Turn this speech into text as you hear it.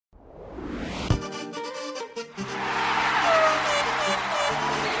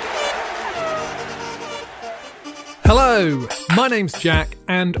Hello, my name's Jack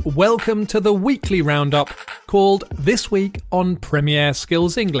and welcome to the weekly roundup called This Week on Premier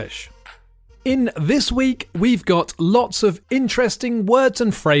Skills English. In this week, we've got lots of interesting words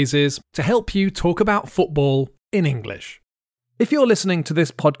and phrases to help you talk about football in English. If you're listening to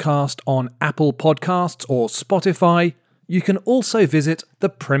this podcast on Apple Podcasts or Spotify, you can also visit the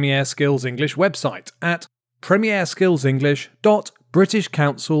Premier Skills English website at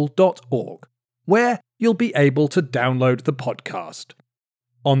premierskillsenglish.britishcouncil.org, where you'll be able to download the podcast.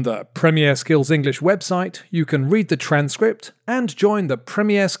 On the Premier Skills English website, you can read the transcript and join the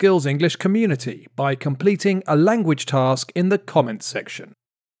Premier Skills English community by completing a language task in the comments section.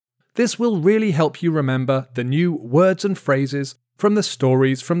 This will really help you remember the new words and phrases from the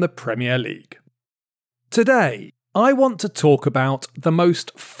stories from the Premier League. Today, I want to talk about the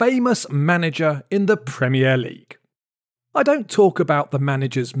most famous manager in the Premier League. I don't talk about the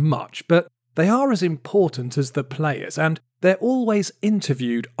managers much, but they are as important as the players, and they're always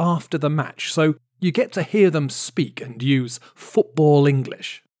interviewed after the match, so you get to hear them speak and use football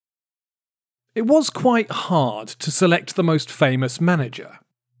English. It was quite hard to select the most famous manager.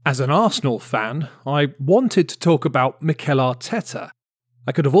 As an Arsenal fan, I wanted to talk about Mikel Arteta.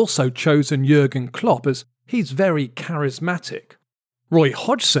 I could have also chosen Jurgen Klopp, as he's very charismatic. Roy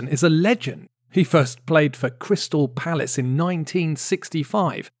Hodgson is a legend. He first played for Crystal Palace in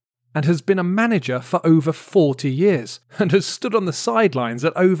 1965, and has been a manager for over 40 years, and has stood on the sidelines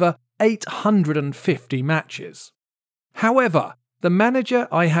at over 850 matches. However, the manager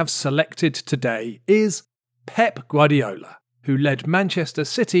I have selected today is Pep Guardiola, who led Manchester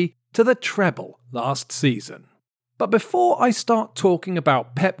City to the treble last season. But before I start talking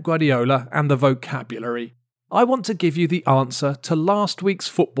about Pep Guardiola and the vocabulary, I want to give you the answer to last week's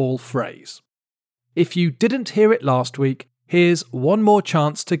football phrase. If you didn't hear it last week, here's one more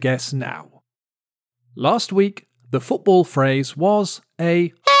chance to guess now. Last week, the football phrase was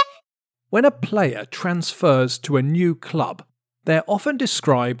When a player transfers to a new club, they're often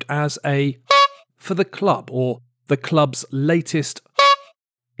described as for the club or the club's latest.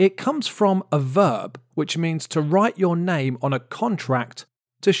 It comes from a verb which means to write your name on a contract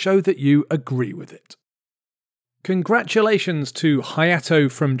to show that you agree with it. Congratulations to Hayato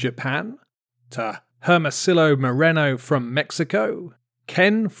from Japan, to Hermosillo Moreno from Mexico,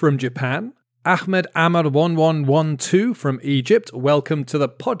 Ken from Japan, Ahmed Amar 1112 from Egypt. Welcome to the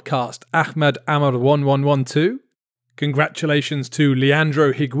podcast, Ahmed Amar 1112. Congratulations to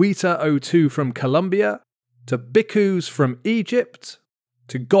Leandro Higuita 02 from Colombia, to Bikus from Egypt,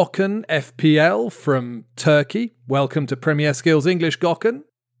 to Gökhan FPL from Turkey. Welcome to Premier Skills English, Gökhan.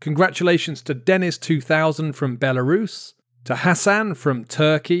 Congratulations to Dennis 2000 from Belarus, to Hassan from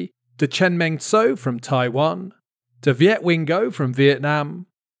Turkey, to Chen Meng Tso from Taiwan, to Viet Wingo from Vietnam,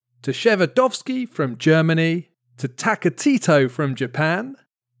 to Shevardovsky from Germany, to Takatito from Japan,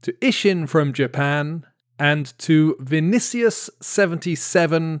 to Ishin from Japan, and to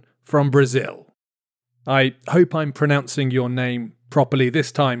Vinicius77 from Brazil. I hope I'm pronouncing your name properly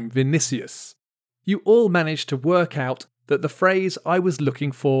this time, Vinicius. You all managed to work out that the phrase I was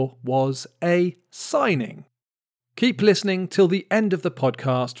looking for was a signing. Keep listening till the end of the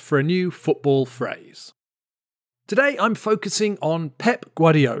podcast for a new football phrase. Today I'm focusing on Pep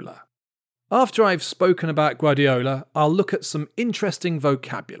Guardiola. After I've spoken about Guardiola, I'll look at some interesting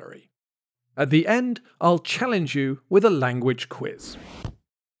vocabulary. At the end, I'll challenge you with a language quiz.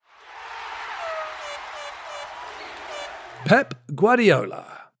 Pep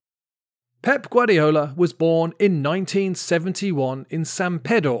Guardiola. Pep Guardiola was born in 1971 in Sant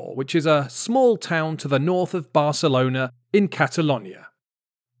Pedor, which is a small town to the north of Barcelona in Catalonia.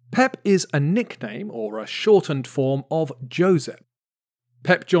 Pep is a nickname or a shortened form of Josep.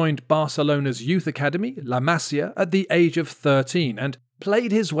 Pep joined Barcelona's youth academy, La Masia, at the age of 13 and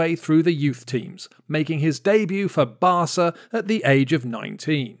played his way through the youth teams, making his debut for Barca at the age of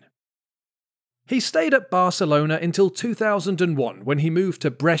 19. He stayed at Barcelona until 2001 when he moved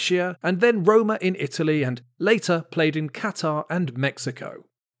to Brescia and then Roma in Italy and later played in Qatar and Mexico.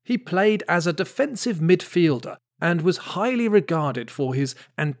 He played as a defensive midfielder and was highly regarded for his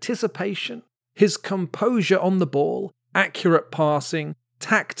anticipation, his composure on the ball, accurate passing,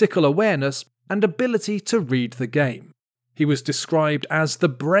 tactical awareness and ability to read the game. He was described as the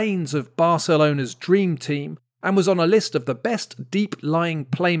brains of Barcelona's dream team and was on a list of the best deep-lying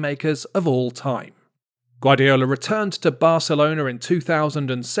playmakers of all time. Guardiola returned to Barcelona in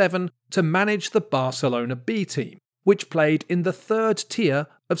 2007 to manage the Barcelona B team, which played in the third tier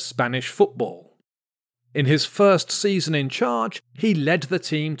of Spanish football. In his first season in charge, he led the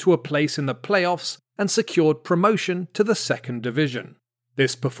team to a place in the playoffs and secured promotion to the second division.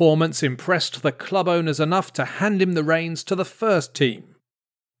 This performance impressed the club owners enough to hand him the reins to the first team.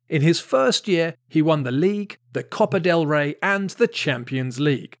 In his first year, he won the league, the Copa del Rey and the Champions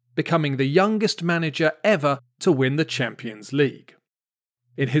League, becoming the youngest manager ever to win the Champions League.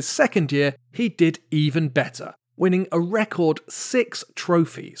 In his second year, he did even better, winning a record 6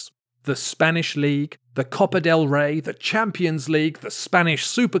 trophies: the Spanish League, the Copa del Rey, the Champions League, the Spanish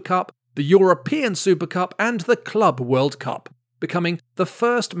Super Cup, the European Super Cup and the Club World Cup, becoming the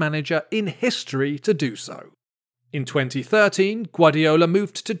first manager in history to do so. In 2013, Guardiola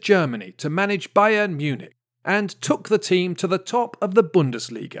moved to Germany to manage Bayern Munich and took the team to the top of the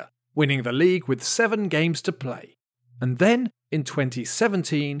Bundesliga, winning the league with 7 games to play. And then, in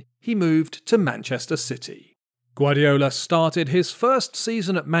 2017, he moved to Manchester City. Guardiola started his first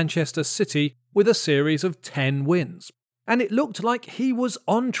season at Manchester City with a series of 10 wins, and it looked like he was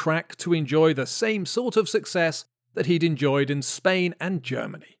on track to enjoy the same sort of success that he'd enjoyed in Spain and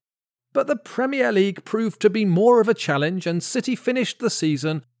Germany. But the Premier League proved to be more of a challenge, and City finished the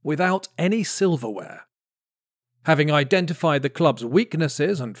season without any silverware. Having identified the club's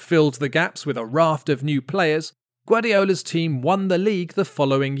weaknesses and filled the gaps with a raft of new players, Guardiola's team won the league the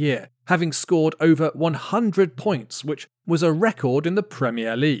following year, having scored over 100 points, which was a record in the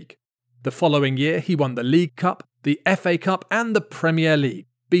Premier League. The following year, he won the League Cup, the FA Cup and the Premier League,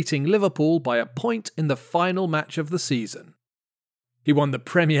 beating Liverpool by a point in the final match of the season. He won the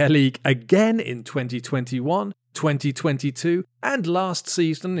Premier League again in 2021, 2022 and last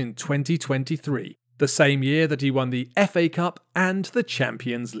season in 2023, the same year that he won the FA Cup and the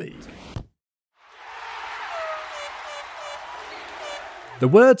Champions League. The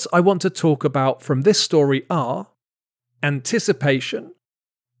words I want to talk about from this story are anticipation,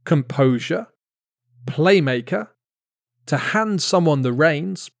 composure, playmaker, to hand someone the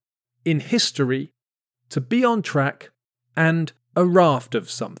reins, in history, to be on track, and a raft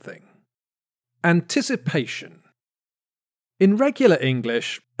of something. Anticipation. In regular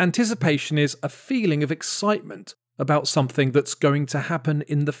English, anticipation is a feeling of excitement about something that's going to happen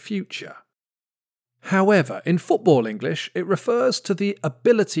in the future. However, in football English, it refers to the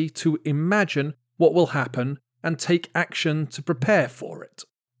ability to imagine what will happen and take action to prepare for it,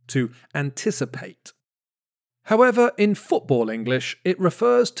 to anticipate. However, in football English, it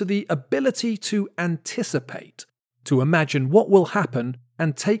refers to the ability to anticipate, to imagine what will happen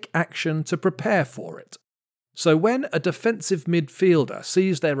and take action to prepare for it. So when a defensive midfielder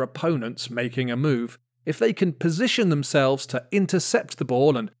sees their opponents making a move, if they can position themselves to intercept the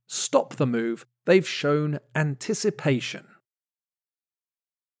ball and stop the move, they've shown anticipation.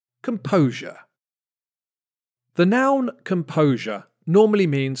 Composure. The noun composure normally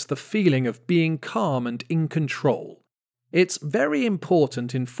means the feeling of being calm and in control. It's very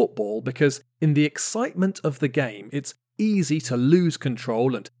important in football because in the excitement of the game, it's easy to lose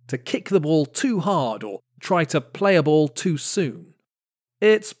control and to kick the ball too hard or try to play a ball too soon.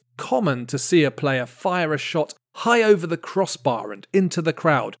 It's common to see a player fire a shot high over the crossbar and into the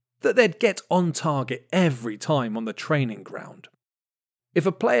crowd that they'd get on target every time on the training ground. If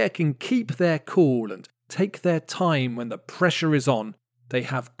a player can keep their cool and take their time when the pressure is on, they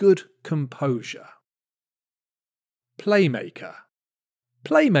have good composure. Playmaker.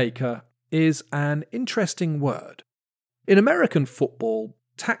 Playmaker is an interesting word. In American football,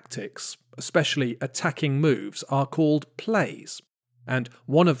 tactics, especially attacking moves, are called plays, and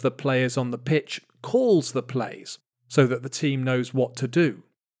one of the players on the pitch calls the plays so that the team knows what to do.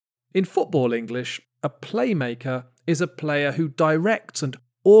 In football English, a playmaker is a player who directs and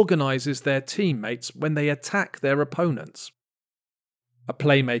organises their teammates when they attack their opponents. A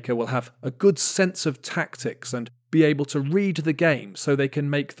playmaker will have a good sense of tactics and be able to read the game so they can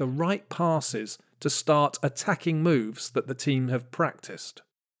make the right passes to start attacking moves that the team have practiced.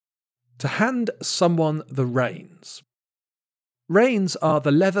 To hand someone the reins. Reins are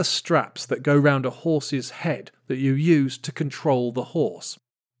the leather straps that go round a horse's head that you use to control the horse.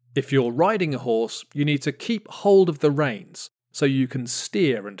 If you're riding a horse, you need to keep hold of the reins so you can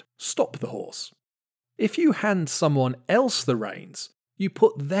steer and stop the horse. If you hand someone else the reins, you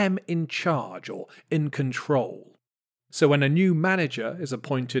put them in charge or in control. So when a new manager is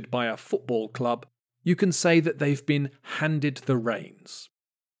appointed by a football club, you can say that they've been handed the reins.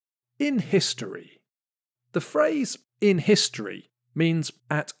 In history. The phrase in history means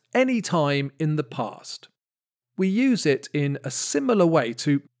at any time in the past. We use it in a similar way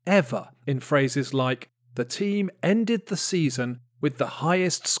to ever in phrases like the team ended the season with the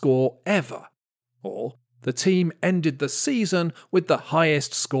highest score ever, or the team ended the season with the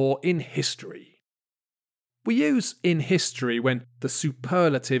highest score in history. We use in history when the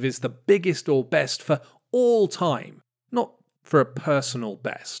superlative is the biggest or best for all time, not for a personal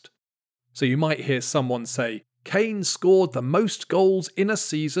best. So you might hear someone say, Kane scored the most goals in a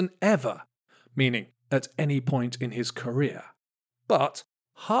season ever, meaning at any point in his career. But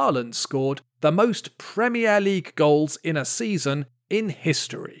Haaland scored the most Premier League goals in a season in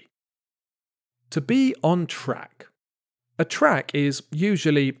history. To be on track. A track is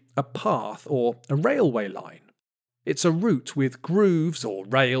usually a path or a railway line. It's a route with grooves or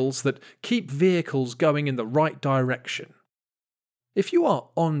rails that keep vehicles going in the right direction. If you are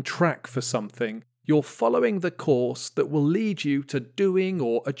on track for something, you're following the course that will lead you to doing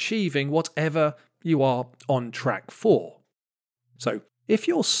or achieving whatever you are on track for. So, if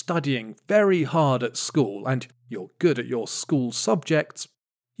you're studying very hard at school and you're good at your school subjects,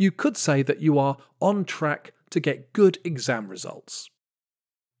 you could say that you are on track to get good exam results.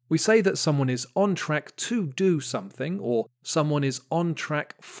 We say that someone is on track to do something or someone is on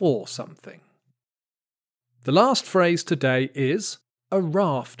track for something. The last phrase today is a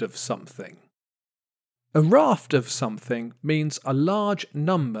raft of something. A raft of something means a large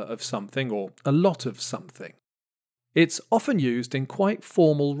number of something or a lot of something. It's often used in quite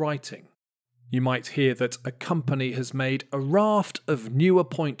formal writing. You might hear that a company has made a raft of new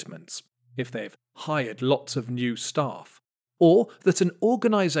appointments if they've hired lots of new staff, or that an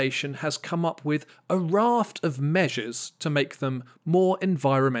organisation has come up with a raft of measures to make them more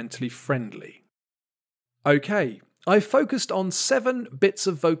environmentally friendly. Okay, I've focused on 7 bits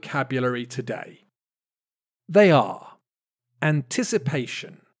of vocabulary today. They are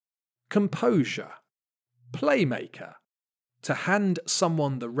anticipation, composure, playmaker, to hand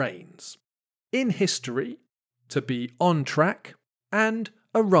someone the reins, in history, to be on track, and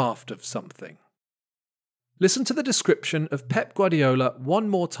a raft of something. Listen to the description of Pep Guardiola one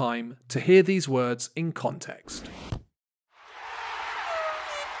more time to hear these words in context.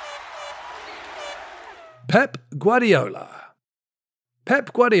 Pep Guardiola.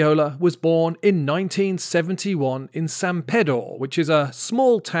 Pep Guardiola was born in 1971 in Santpedor, which is a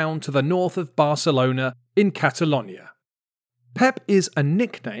small town to the north of Barcelona in Catalonia. Pep is a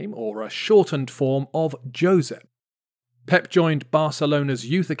nickname or a shortened form of Josep. Pep joined Barcelona's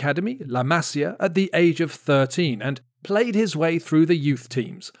youth academy, La Masia, at the age of 13 and played his way through the youth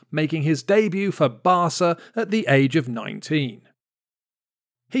teams, making his debut for Barca at the age of 19.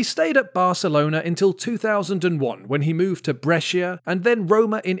 He stayed at Barcelona until 2001 when he moved to Brescia and then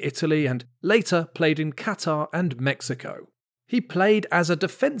Roma in Italy and later played in Qatar and Mexico. He played as a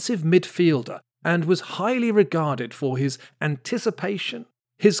defensive midfielder and was highly regarded for his anticipation,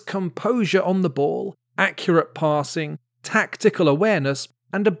 his composure on the ball, accurate passing, tactical awareness,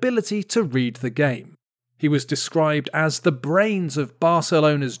 and ability to read the game. He was described as the brains of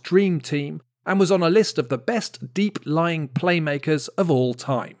Barcelona's dream team and was on a list of the best deep-lying playmakers of all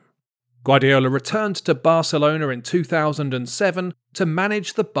time. Guardiola returned to Barcelona in 2007 to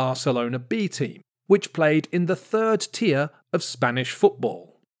manage the Barcelona B team, which played in the 3rd tier of Spanish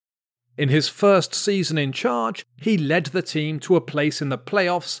football. In his first season in charge, he led the team to a place in the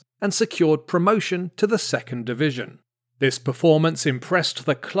playoffs and secured promotion to the 2nd division. This performance impressed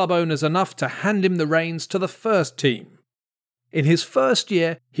the club owners enough to hand him the reins to the first team. In his first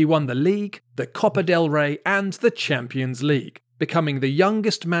year, he won the league, the Copa del Rey and the Champions League, becoming the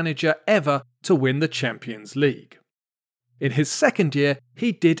youngest manager ever to win the Champions League. In his second year,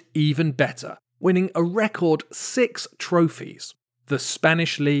 he did even better, winning a record 6 trophies: the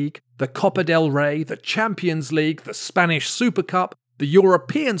Spanish League, the Copa del Rey, the Champions League, the Spanish Super Cup, the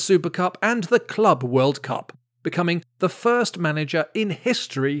European Super Cup and the Club World Cup, becoming the first manager in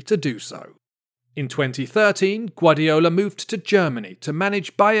history to do so. In 2013, Guardiola moved to Germany to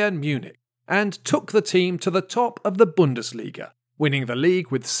manage Bayern Munich and took the team to the top of the Bundesliga, winning the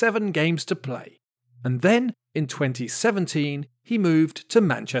league with 7 games to play. And then, in 2017, he moved to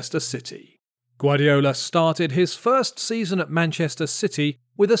Manchester City. Guardiola started his first season at Manchester City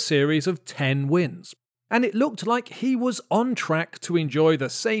with a series of 10 wins, and it looked like he was on track to enjoy the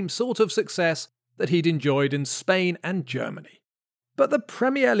same sort of success that he'd enjoyed in Spain and Germany. But the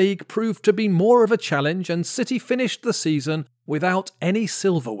Premier League proved to be more of a challenge and City finished the season without any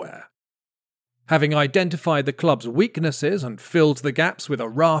silverware. Having identified the club's weaknesses and filled the gaps with a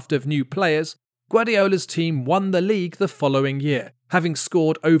raft of new players, Guardiola's team won the league the following year, having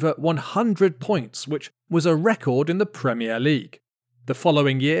scored over 100 points, which was a record in the Premier League. The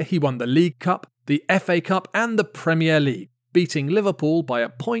following year he won the League Cup, the FA Cup and the Premier League, beating Liverpool by a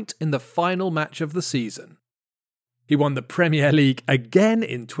point in the final match of the season. He won the Premier League again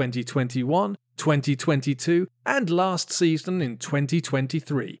in 2021, 2022 and last season in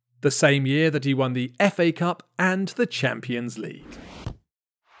 2023, the same year that he won the FA Cup and the Champions League.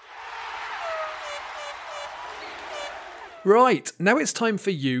 Right, now it's time for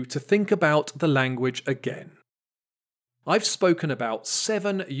you to think about the language again. I've spoken about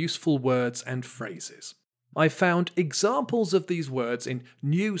 7 useful words and phrases. I've found examples of these words in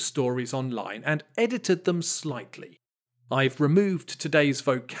news stories online and edited them slightly. I've removed today's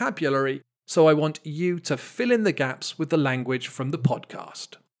vocabulary, so I want you to fill in the gaps with the language from the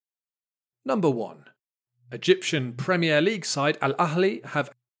podcast. Number 1. Egyptian Premier League side Al Ahly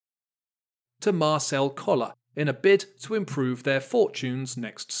have to Marcel Koller in a bid to improve their fortunes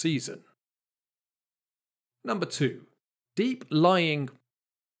next season. Number 2. Deep-lying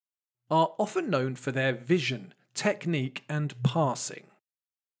are often known for their vision, technique and passing.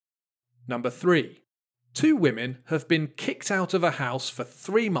 Number 3. 2 women have been kicked out of a house for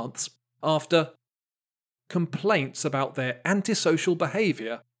 3 months after complaints about their antisocial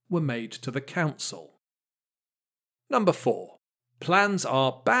behaviour were made to the council. Number 4. Plans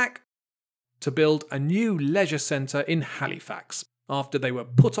are back to build a new leisure centre in Halifax after they were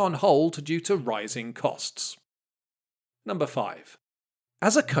put on hold due to rising costs. Number 5.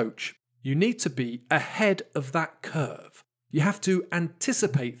 As a coach, you need to be ahead of that curve. You have to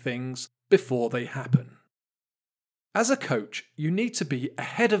anticipate things before they happen. As a coach, you need to be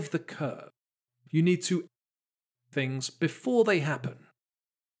ahead of the curve. You need to things before they happen.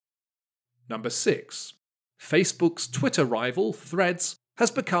 Number 6. Facebook's Twitter rival, Threads, has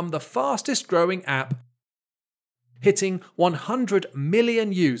become the fastest growing app, hitting 100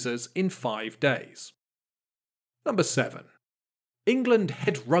 million users in 5 days. Number 7. England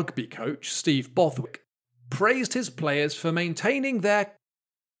head rugby coach Steve Bothwick praised his players for maintaining their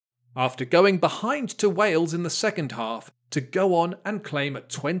after going behind to Wales in the second half to go on and claim a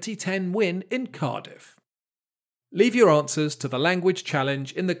 2010 win in Cardiff. Leave your answers to the language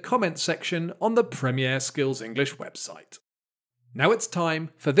challenge in the comments section on the Premier Skills English website. Now it's time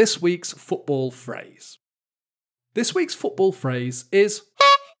for this week's football phrase. This week's football phrase is...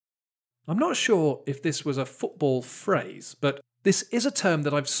 I'm not sure if this was a football phrase, but this is a term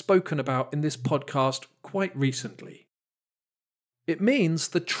that I've spoken about in this podcast quite recently. It means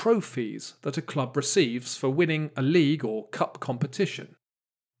the trophies that a club receives for winning a league or cup competition.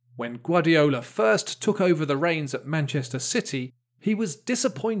 When Guardiola first took over the reins at Manchester City, he was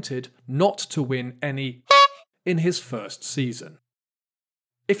disappointed not to win any in his first season.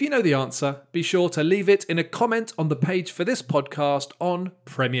 If you know the answer, be sure to leave it in a comment on the page for this podcast on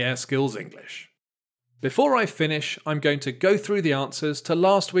Premier Skills English. Before I finish, I'm going to go through the answers to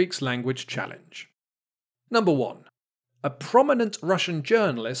last week's language challenge. Number 1. A prominent Russian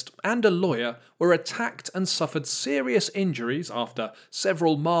journalist and a lawyer were attacked and suffered serious injuries after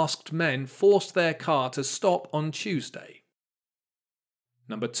several masked men forced their car to stop on Tuesday.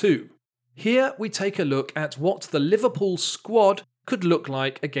 Number 2. Here we take a look at what the Liverpool squad could look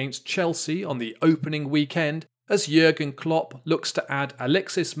like against Chelsea on the opening weekend as Jurgen Klopp looks to add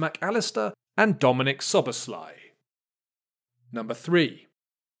Alexis McAllister and Dominic Szoboszlai. Number 3.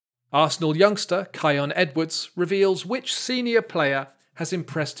 Arsenal youngster Kion Edwards reveals which senior player has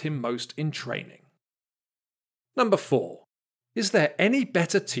impressed him most in training. Number 4. Is there any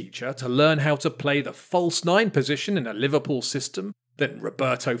better teacher to learn how to play the false 9 position in a Liverpool system than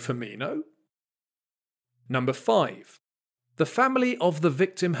Roberto Firmino? Number 5. The family of the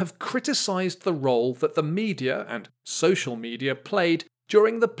victim have criticised the role that the media and social media played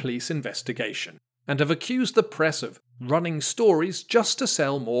during the police investigation, and have accused the press of running stories just to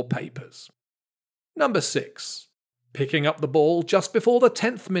sell more papers. Number 6. Picking up the ball just before the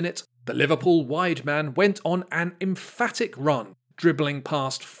 10th minute, the Liverpool wide man went on an emphatic run, dribbling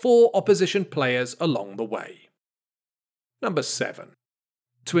past 4 opposition players along the way. Number 7.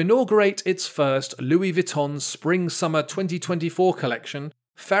 To inaugurate its first Louis Vuitton Spring-Summer 2024 collection,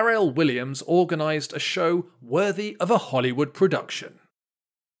 Pharrell Williams organised a show worthy of a Hollywood production.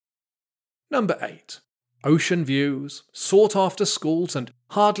 Number 8. Ocean views, sought-after schools and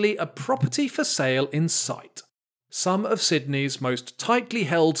hardly a property for sale in sight. Some of Sydney's most tightly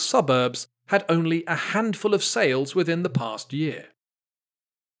held suburbs had only a handful of sales within the past year.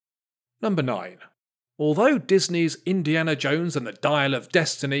 Number 9. Although Disney's Indiana Jones and the Dial of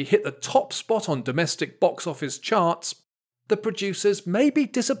Destiny hit the top spot on domestic box office charts, the producers may be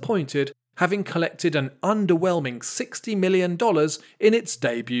disappointed having collected an underwhelming $60 million in its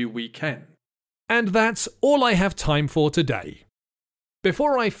debut weekend. And that's all I have time for today.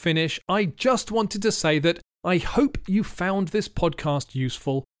 Before I finish, I just wanted to say that I hope you found this podcast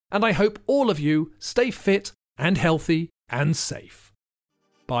useful, and I hope all of you stay fit and healthy and safe.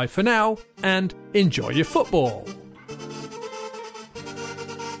 Bye for now, and enjoy your football.